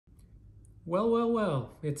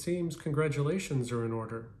Well, it seems congratulations are in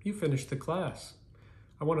order. You finished the class.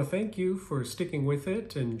 I want to thank you for sticking with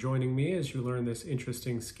it and joining me as you learn this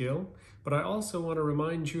interesting skill, but I also want to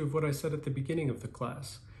remind you of what I said at the beginning of the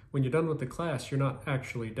class. When you're done with the class, you're not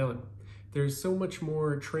actually done. There's so much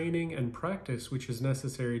more training and practice which is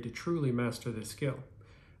necessary to truly master this skill.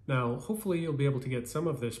 Now, hopefully you'll be able to get some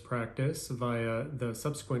of this practice via the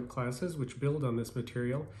subsequent classes which build on this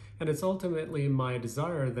material, and it's ultimately my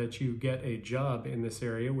desire that you get a job in this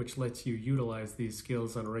area which lets you utilize these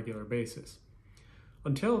skills on a regular basis.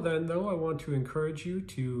 Until then, though, I want to encourage you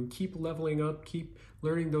to keep leveling up, keep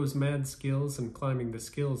learning those mad skills and climbing the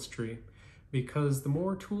skills tree, because the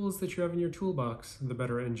more tools that you have in your toolbox, the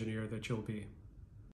better engineer that you'll be.